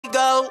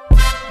go.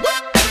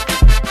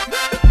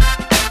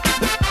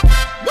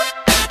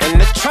 And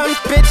the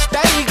trumpets,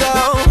 they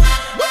go.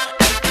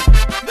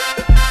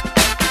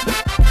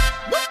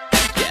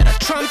 Yeah, the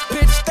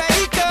trumpets,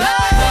 they go.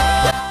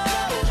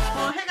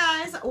 Well, hey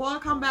guys,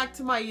 welcome back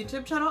to my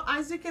YouTube channel.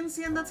 As you can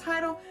see in the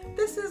title,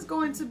 this is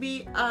going to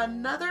be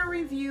another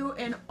review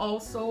and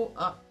also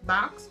a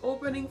box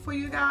opening for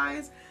you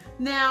guys.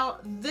 Now,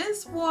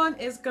 this one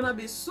is gonna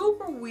be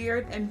super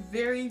weird and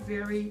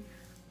very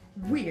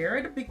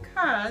weird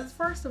because,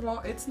 first of all,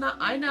 it's not,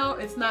 I know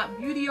it's not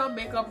beauty or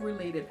makeup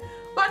related,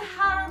 but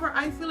however,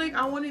 I feel like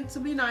I want it to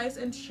be nice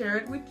and share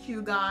it with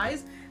you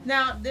guys.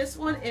 Now, this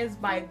one is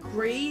by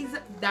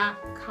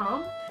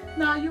Graze.com.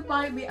 Now, you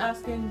might be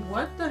asking,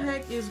 what the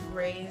heck is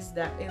Graze?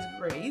 That is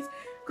Graze.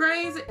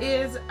 Graze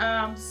is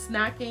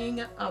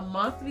snacking, a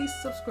monthly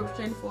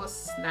subscription for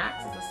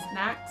snacks. It's a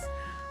snacks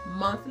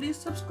monthly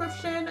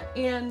subscription,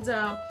 and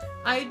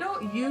I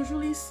don't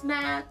usually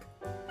snack,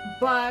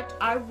 but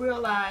I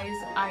realize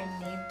I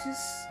need to,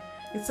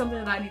 it's something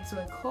that I need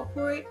to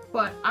incorporate,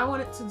 but I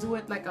wanted to do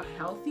it like a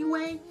healthy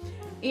way,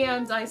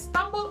 and I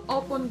stumbled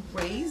upon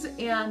Graze,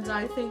 and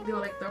I think they're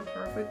like the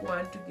perfect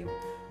one to give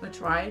a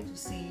try to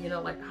see, you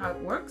know, like how it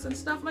works and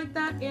stuff like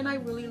that, and I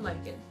really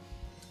like it.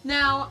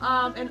 Now,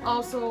 and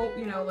also,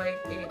 you know, like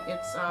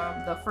it's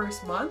the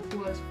first month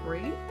was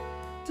free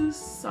to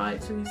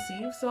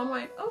receive, so I'm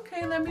like,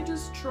 okay, let me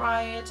just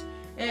try it,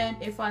 and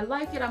if I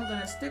like it, I'm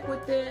gonna stick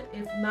with it.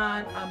 If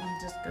not, I'm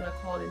just gonna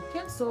call it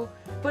cancel.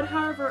 But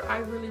however, I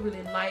really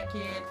like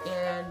it,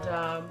 and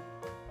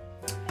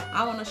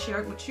I want to share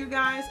it with you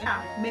guys.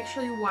 And make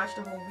sure you watch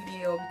the whole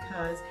video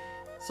because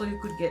so you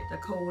could get the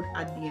code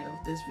at the end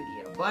of this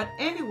video. But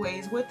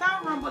anyways,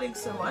 without rambling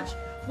so much,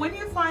 when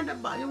you find the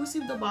box, you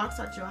receive the box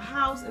at your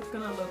house, it's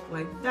gonna look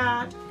like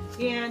that,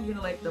 and you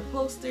know, like the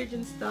postage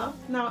and stuff.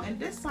 Now, and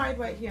this side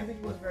right here, I think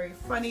it was very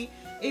funny.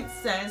 It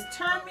says,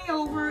 "Turn me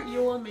over,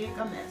 you will make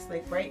a mess,"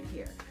 like right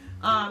here.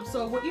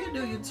 So what you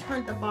do, you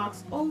turn the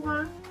box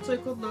over so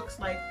it could look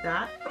like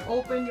that.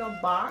 Open your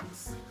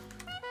box.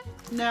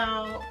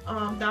 Now,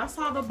 that's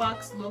how the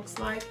box looks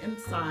like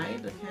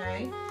inside.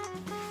 Okay.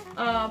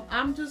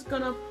 I'm just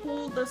gonna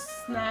pull the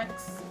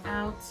snacks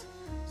out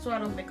so I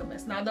don't make a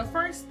mess. Now, the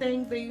first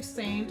thing they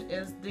sent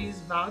is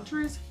these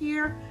vouchers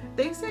here.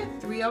 They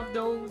sent 3 of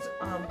those.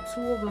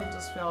 2 of them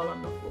just fell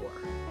on the floor.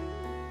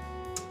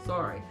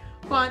 Sorry,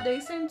 but they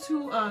sent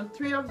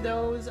 3 of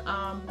those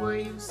where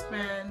you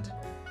spend,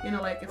 you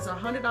know, like it's a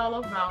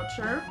 $100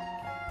 voucher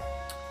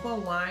for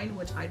wine,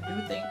 which I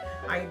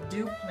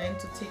do plan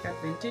to take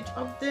advantage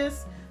of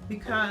this.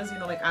 Because, you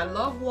know, like I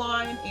love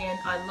wine and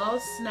I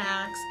love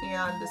snacks,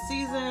 and the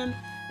season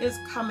is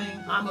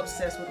coming. I'm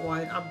obsessed with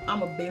wine.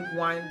 I'm a big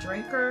wine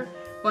drinker.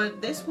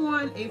 But this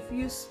one, if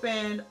you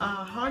spend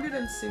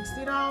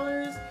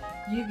 $160,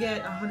 you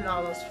get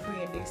 $100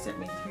 free, and they sent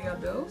me 3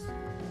 of those.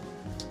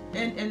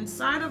 And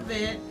inside of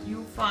it,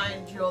 you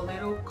find your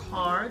little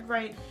card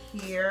right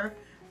here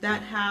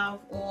that have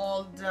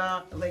all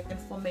the like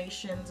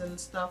informations and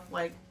stuff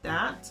like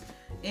that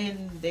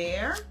in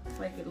there.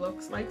 Like it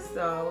looks like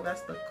so.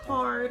 That's the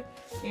card,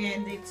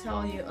 and they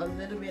tell you a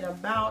little bit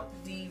about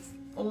the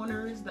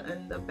owners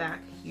in the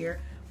back here,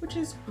 which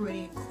is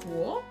pretty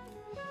cool.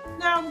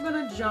 Now we're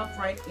gonna jump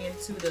right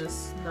into the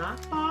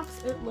snack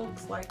box. It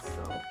looks like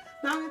so.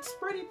 Now it's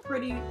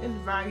pretty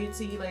in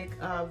variety, like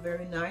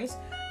very nice.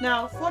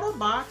 Now for the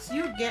box,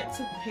 you get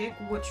to pick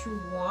what you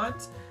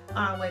want,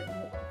 like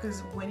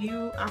because when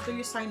you, after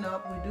you sign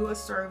up, we do a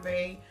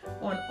survey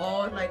on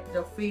all like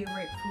the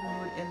favorite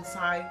food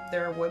inside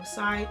their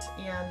website,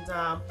 and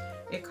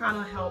it kind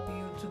of help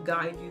you to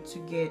guide you to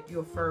get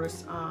your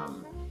first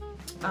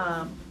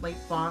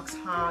like box,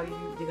 how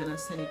they're gonna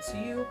send it to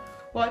you.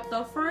 But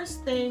the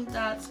first thing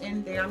that's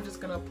in there, I'm just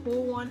gonna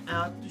pull one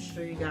out to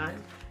show you guys.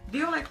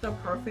 They're like the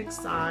perfect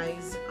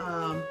size.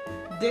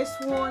 This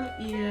one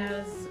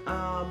is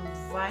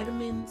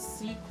vitamin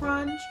C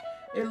crunch.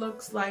 It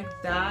looks like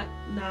that.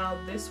 Now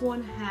this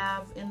one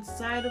have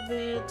inside of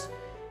it,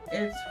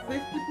 it's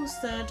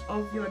 50%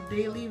 of your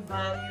daily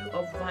value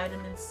of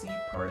vitamin C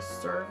per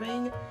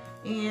serving,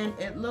 and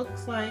it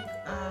looks like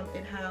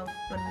it have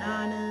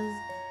bananas.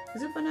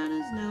 Is it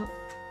bananas? No.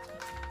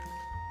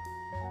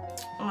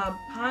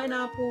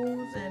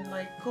 Pineapples and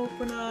like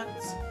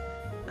coconuts.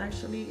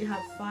 Actually, you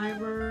have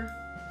fiber,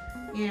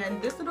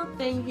 and this little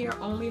thing here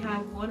only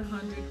have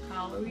 100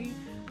 calories.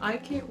 I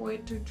can't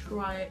wait to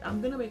try it.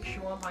 I'm gonna make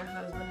sure my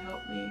husband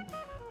help me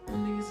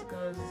on these,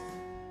 because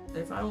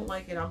if I don't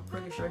like it, I'm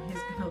pretty sure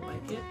he's gonna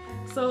like it.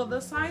 So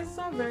the sizes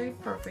are very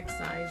perfect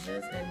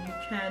sizes, and you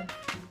can,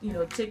 you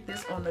know, take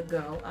this on the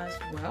go as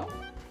well.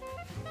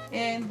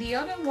 And the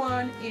other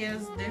one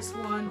is this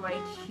one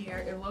right here.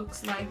 It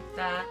looks like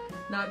that.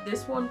 Now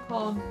this one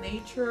called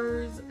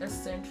Nature's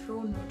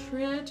Essential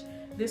Nutrient.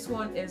 This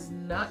one is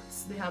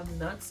nuts. They have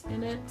nuts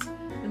in it.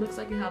 It looks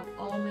like you have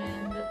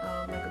almond, like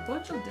a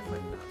bunch of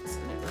different nuts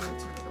in it. Let me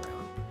turn it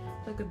around.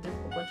 Like a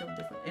bunch of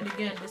different. And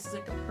again, this is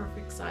like a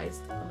perfect size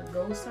on the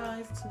go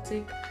size to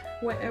take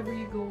wherever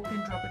you go. You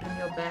can drop it in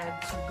your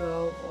bag to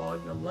go, or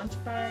your lunch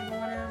bag or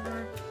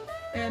whatever.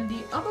 And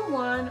the other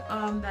one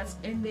that's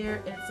in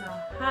there is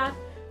a hot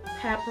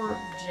pepper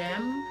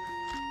gem.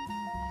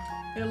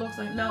 It looks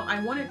like, now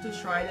I wanted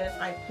to try this.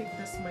 I picked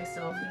this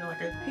myself, you know,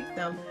 like I picked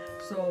them,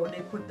 so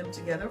they put them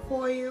together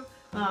for you.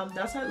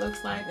 That's how it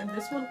looks like. And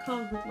this one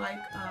comes with like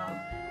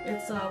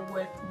it's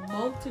with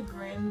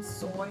multigrain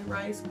soy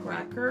rice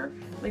cracker,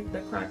 like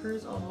the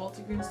crackers are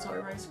multigrain soy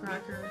rice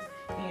crackers,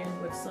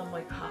 and with some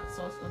like hot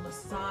sauce on the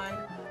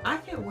side. I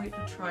can't wait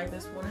to try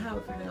this one. I have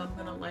a feeling I'm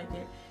gonna like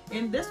it.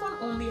 And this one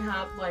only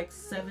have like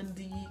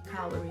 70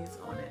 calories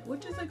on it,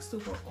 which is like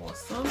super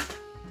awesome.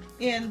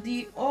 And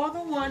the other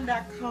one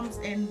that comes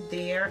in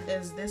there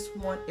is this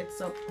one.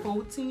 It's a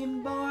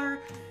protein bar.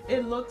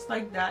 It looks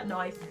like that. Now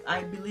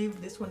I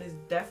believe this one is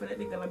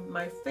definitely gonna be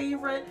my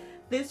favorite.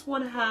 This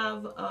one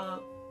have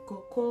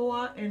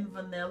cocoa and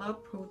vanilla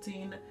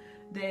protein.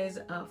 There's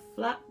a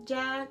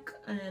flapjack,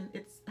 and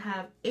it's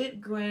have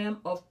 8 grams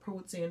of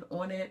protein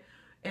on it,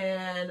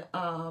 and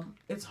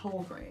it's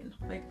whole grain,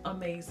 like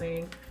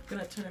amazing. I'm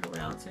gonna turn it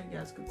around so you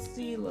guys can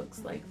see.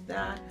 Looks like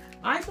that.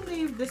 I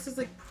believe this is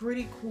like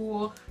pretty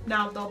cool.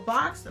 Now the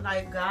box that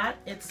I got,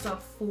 it's the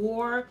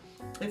 4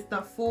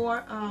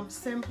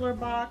 simpler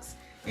box,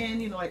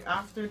 and you know, like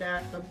after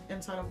that the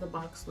inside of the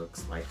box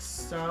looks like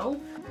so.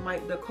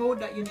 The code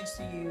that you need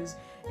to use,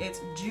 it's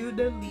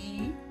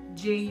Judely,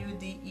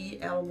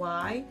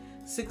 JUDELY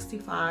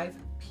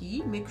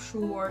 65P. Make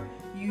sure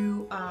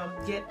you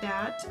get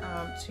that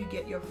to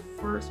get your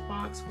first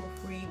box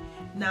for free.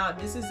 Now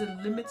this is a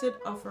limited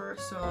offer,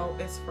 so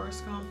it's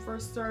first come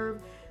first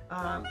serve.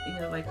 You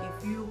know, like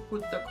if you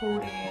put the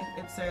code in,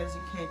 it says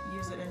you can't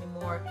use it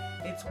anymore.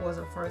 It was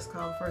a first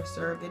come first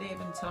serve. They didn't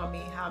even tell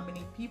me how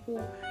many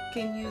people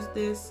can use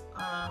this.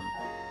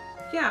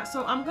 Yeah,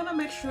 so I'm gonna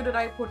make sure that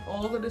I put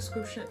all the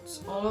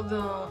descriptions, all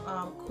the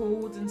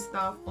codes and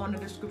stuff on the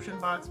description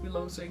box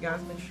below, so you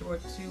guys make sure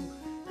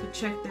to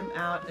check them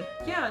out.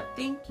 Yeah,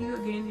 thank you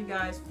again, you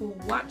guys, for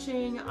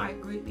watching. I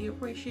greatly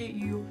appreciate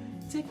you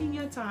taking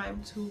your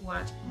time to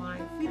watch my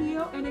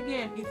video. And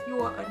again, if you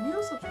are a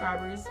new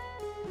subscribers,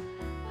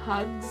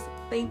 hugs.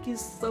 Thank you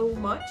so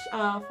much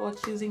for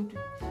choosing to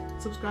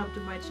subscribe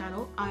to my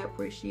channel. I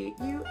appreciate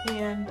you.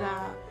 And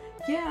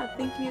yeah,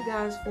 thank you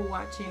guys for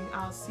watching.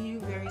 I'll see you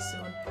very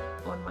soon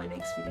on my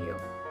next video.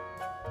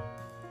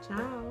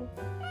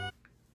 Ciao.